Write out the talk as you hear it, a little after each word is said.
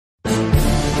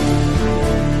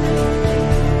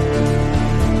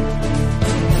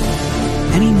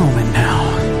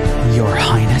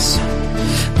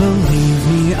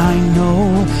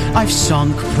I've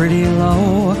sunk pretty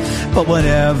low, but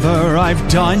whatever I've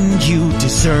done, you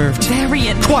deserved.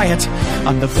 Varian. Quiet!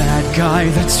 I'm the bad guy,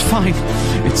 that's fine.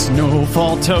 It's no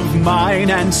fault of mine,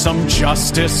 and some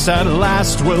justice at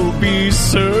last will be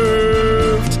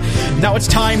served. Now it's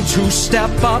time to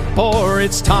step up, or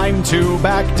it's time to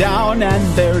back down,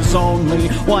 and there's only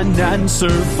one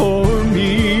answer for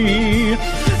me.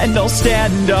 And I'll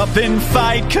stand up and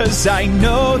fight, 'cause I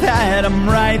know that I'm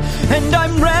right. And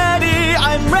I'm ready,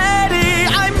 I'm ready,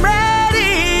 I'm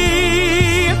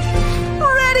ready.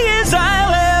 Ready as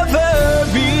I'll ever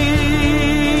be.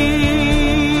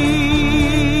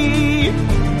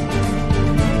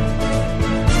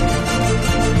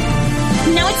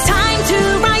 Now it's time to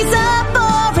rise up,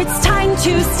 or it's time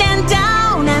to stand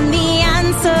down, and the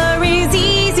answer is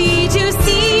easy to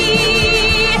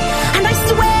see. And I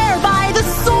swear by the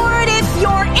sword, if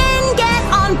you're in, get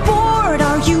on board.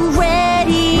 Are you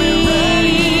ready? We're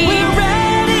ready! We're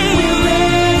ready.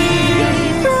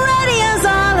 Ready as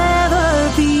I'll ever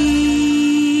be.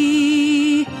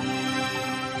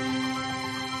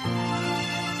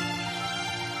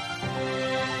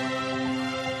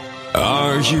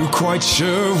 Are you quite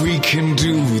sure we can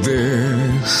do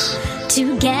this?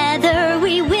 Together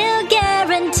we will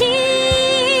guarantee.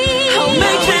 I'll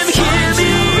make them hear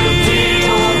me.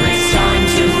 It's time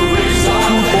to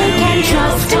resolve They can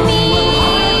trust me.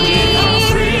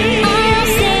 I'll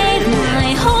save my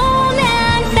home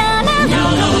and family.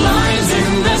 Now the lines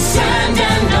in the sand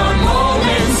and our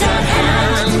moments at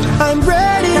hand. I'm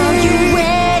ready! Are you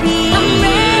ready? I'm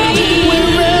ready.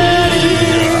 We're ready!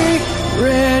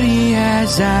 Ready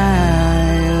as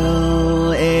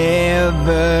I'll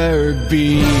ever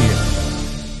be.